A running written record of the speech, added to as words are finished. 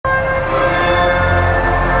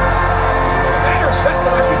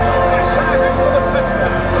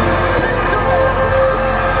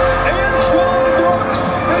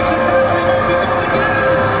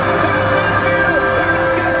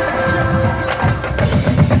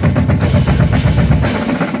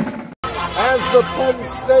the Penn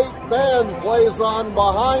State band plays on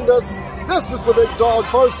behind us. This is the Big Dog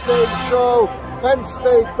Postgame Show. Penn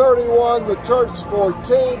State 31, the Terps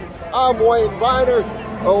 14. I'm Wayne Viener,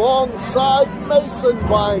 alongside Mason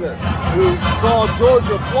Viener, who saw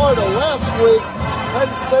Georgia, Florida last week.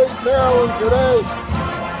 Penn State, Maryland today.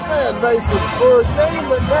 And Mason, for a game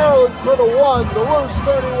that Maryland could have won, to lose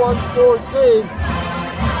 31-14,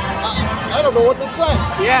 I don't know what to say.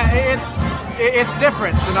 Yeah, it's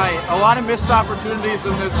different tonight. A lot of missed opportunities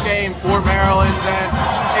in this game for Maryland, and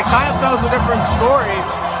it kind of tells a different story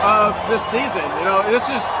of this season. You know, this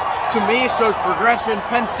is, to me, shows progression.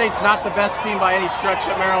 Penn State's not the best team by any stretch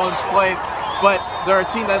that Maryland's played, but they're a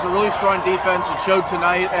team that has a really strong defense. It showed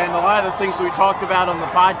tonight, and a lot of the things that we talked about on the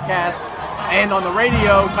podcast and on the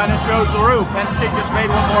radio kind of showed through. Penn State just made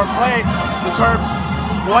one more play. The Terps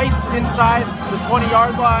twice inside the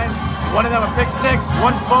 20-yard line. One of them a pick six,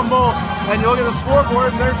 one fumble, and you look at the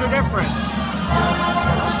scoreboard, and there's your difference.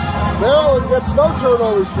 Maryland gets no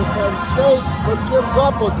turnovers from Penn State, but gives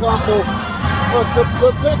up a couple. Look,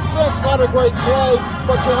 the pick six, not a great play,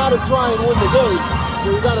 but you had to try and win the game,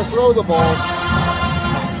 so you got to throw the ball.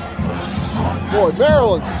 Boy,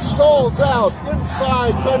 Maryland stalls out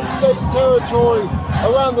inside Penn State territory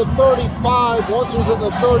around the 35. Once was in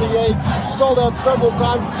the 38, stalled out several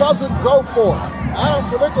times, doesn't go for it. I don't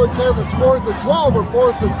particularly care if it's 4th and 12 or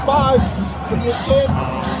 4th and 5, but you can't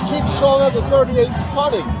keep stalling out the 38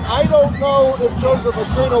 punting. I don't know if Joseph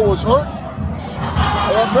Atrino was hurt.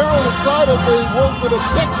 Maryland decided they weren't going to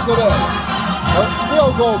kick today. A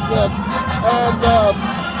field goal kick. And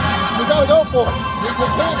you got to go for it. You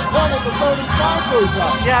can't punt at the 35 every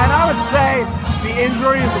time. Yeah, and I would say the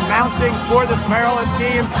injury is mounting for this Maryland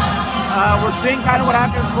team. We're seeing kind of what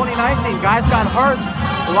happened in 2019. Guys got hurt.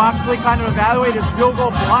 Loxley kind of evaluated his field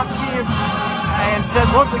goal block team and says,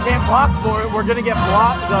 look, we can't block for it. We're going to get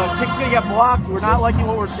blocked. The kick's going to get blocked. We're not liking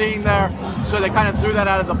what we're seeing there. So they kind of threw that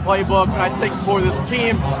out of the playbook. I think for this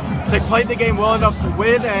team, they played the game well enough to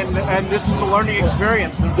win, and this is a learning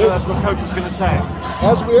experience. I'm sure that's what Coach is going to say.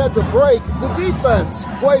 As we had to break, the defense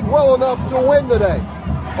played well enough to win today.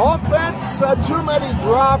 Offense had too many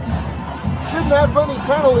drops. Didn't have many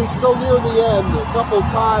penalties till near the end. A couple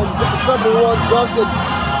times, 71 Duncan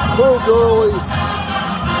moved early.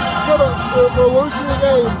 We're losing the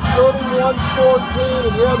game, 31-14,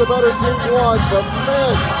 and yeah, the better team won. But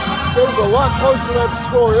man, game's a lot closer to that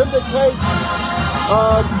score indicates.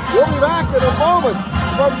 We'll be back in a moment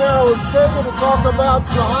from Maryland Stadium to talk about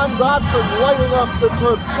Jahan Dotson lighting up the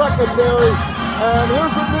Terps secondary. And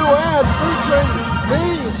here's a new ad featuring me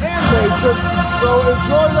and Mason. So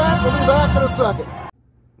enjoy that. We'll be back in a second.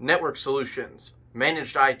 Network solutions,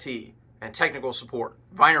 managed IT, and technical support.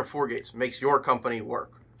 Viener Forgates makes your company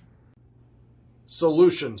work.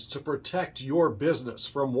 Solutions to protect your business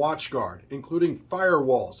from WatchGuard, including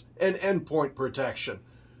firewalls and endpoint protection.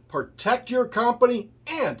 Protect your company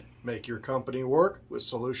and make your company work with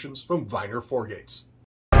solutions from Viener Forgates.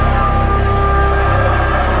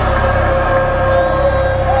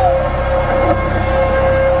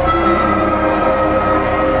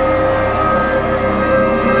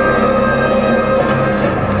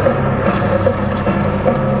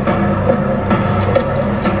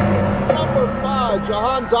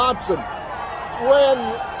 Jahan Dotson ran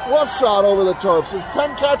roughshod over the Terps. His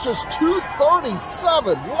 10 catches,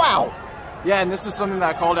 237. Wow. Yeah, and this is something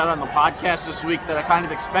that I called out on the podcast this week that I kind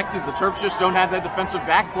of expected. The Terps just don't have that defensive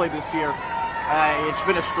back play this year. It's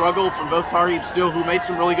been a struggle from both Tariq Steele, who made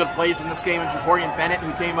some really good plays in this game, and Jacorian Bennett,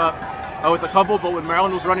 who came up with a couple. But when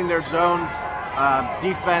Maryland was running their zone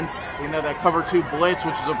defense, you know, that cover 2 blitz,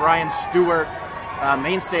 which is a Brian Stewart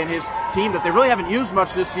mainstay in his team that they really haven't used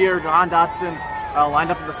much this year, Jahan Dotson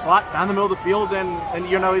lined up in the slot, found the middle of the field, and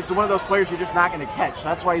you know, he's one of those players you're just not going to catch.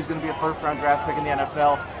 That's why he's going to be a first-round draft pick in the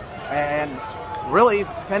NFL. And really,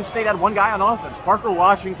 Penn State had one guy on offense. Parker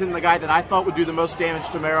Washington, the guy that I thought would do the most damage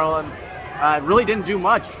to Maryland, really didn't do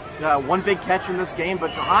much. One big catch in this game,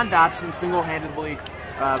 but Jahan Dotson single-handedly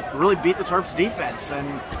really beat the Terps defense.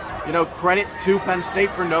 And, you know, credit to Penn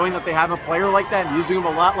State for knowing that they have a player like that and using him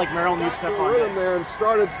a lot like Maryland used to. Rhythm there and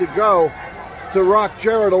started to go to rock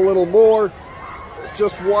Jarrett a little more.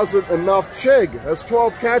 Just wasn't enough. Chig has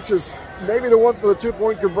 12 catches. Maybe the one for the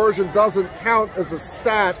 2-point conversion doesn't count as a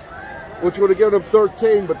stat, which would have given him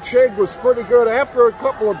 13, but Chig was pretty good after a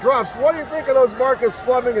couple of drops. What do you think of those Marcus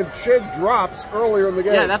Fleming and Chig drops earlier in the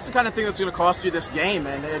game? Yeah, that's the kind of thing that's going to cost you this game,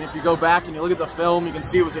 and if you go back and you look at the film, you can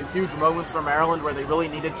see it was in huge moments for Maryland where they really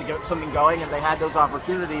needed to get something going, and they had those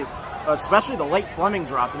opportunities, especially the late Fleming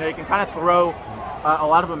drop. You know, you can kind of throw a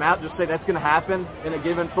lot of them out, just say that's going to happen in a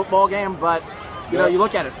given football game, but you know, you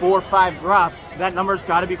look at it, 4 or 5 drops, that number's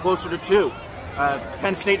got to be closer to 2.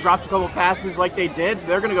 Penn State drops a couple passes like they did,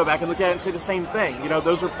 they're going to go back and look at it and say the same thing. You know,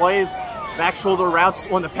 those are plays, back shoulder routes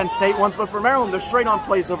on the Penn State ones, but for Maryland, they're straight on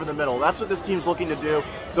plays over the middle. That's what this team's looking to do.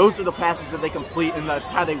 Those are the passes that they complete, and that's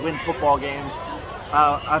how they win football games.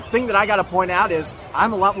 A thing that I got to point out is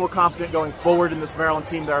I'm a lot more confident going forward in this Maryland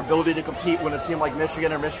team, their ability to compete when a team like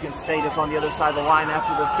Michigan or Michigan State is on the other side of the line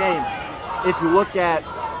after this game. If you look at,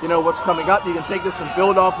 you know, what's coming up, you can take this and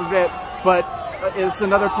build off of it, but it's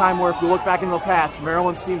another time where if you look back in the past,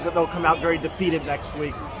 Maryland seems that they'll come out very defeated next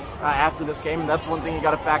week after this game, and that's one thing you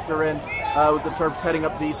got to factor in with the Terps heading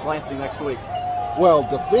up to East Lansing next week. Well,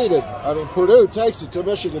 defeated. I mean, Purdue takes it to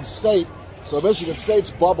Michigan State, so Michigan State's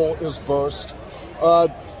bubble is burst.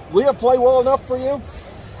 Leah play well enough for you?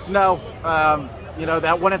 No. You know,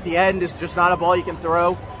 that one at the end is just not a ball you can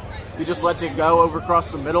throw. He just lets it go over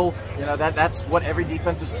across the middle. You know, that's what every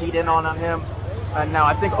defense is keyed in on him. Now,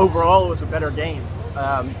 I think overall it was a better game.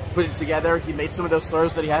 Put it together. He made some of those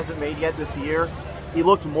throws that he hasn't made yet this year. He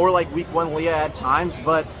looked more like week one Leah at times,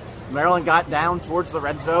 but Maryland got down towards the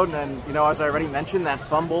red zone, and, you know, as I already mentioned, that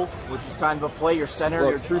fumble, which is kind of a play. Your center,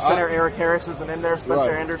 your true center, Eric Harris isn't in there.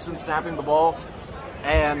 Spencer Anderson snapping the ball.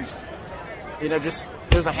 And, you know, just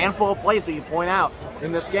there's a handful of plays that you point out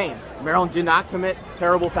in this game. Maryland did not commit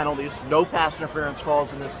terrible penalties. No pass interference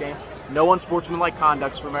calls in this game. No unsportsmanlike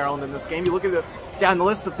conducts for Maryland in this game. You look at down the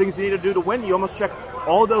list of things you need to do to win, you almost check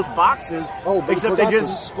all those boxes, except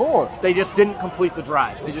they just didn't complete the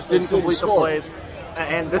drives. They just didn't complete the plays.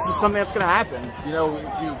 And this is something that's going to happen. You know,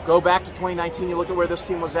 if you go back to 2019, you look at where this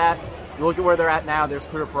team was at, you look at where they're at now, there's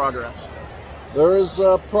clear progress. There is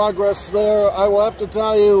progress there. I will have to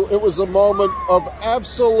tell you, it was a moment of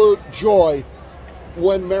absolute joy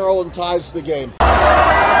when Maryland ties the game.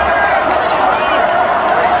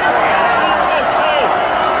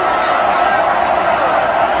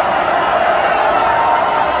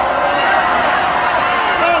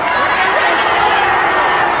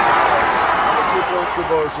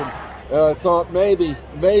 I thought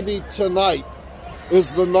maybe tonight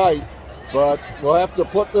is the night, but we'll have to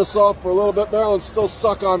put this off for a little bit. Maryland's still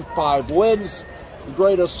stuck on 5 wins. The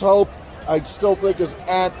greatest hope, I still think, is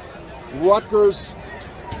at Rutgers.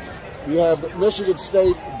 You have Michigan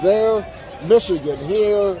State there, Michigan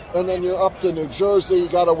here, and then you're up to New Jersey. You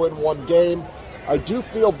got to win 1 game. I do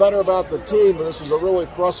feel better about the team, but this was a really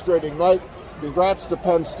frustrating night. Congrats to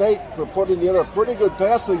Penn State for putting together a pretty good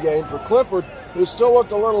passing game for Clifford, who still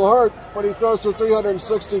looked a little hurt, but he throws for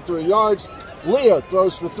 363 yards. Leah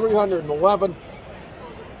throws for 311.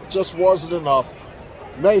 It just wasn't enough.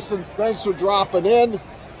 Mason, thanks for dropping in.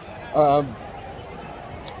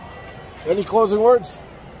 Any closing words?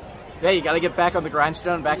 Yeah, you got to get back on the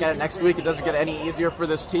grindstone, back at it next week. It doesn't get any easier for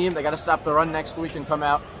this team. They got to stop the run next week and come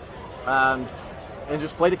out and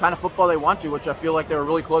just play the kind of football they want to, which I feel like they were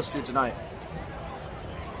really close to tonight.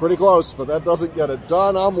 Pretty close, but that doesn't get it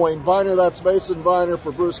done. I'm Wayne Viener. That's Mason Viener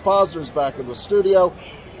for Bruce Posner's back in the studio.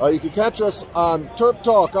 You can catch us on Terp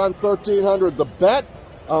Talk on 1300 The Bet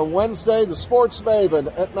on Wednesday, the Sports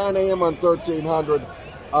Maven at 9 a.m. on 1300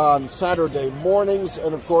 on Saturday mornings.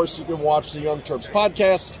 And, of course, you can watch the Young Terps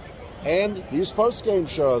podcast and these post-game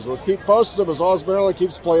shows. We'll keep posting them as long as Maryland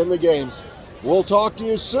keeps playing the games. We'll talk to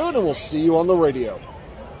you soon, and we'll see you on the radio.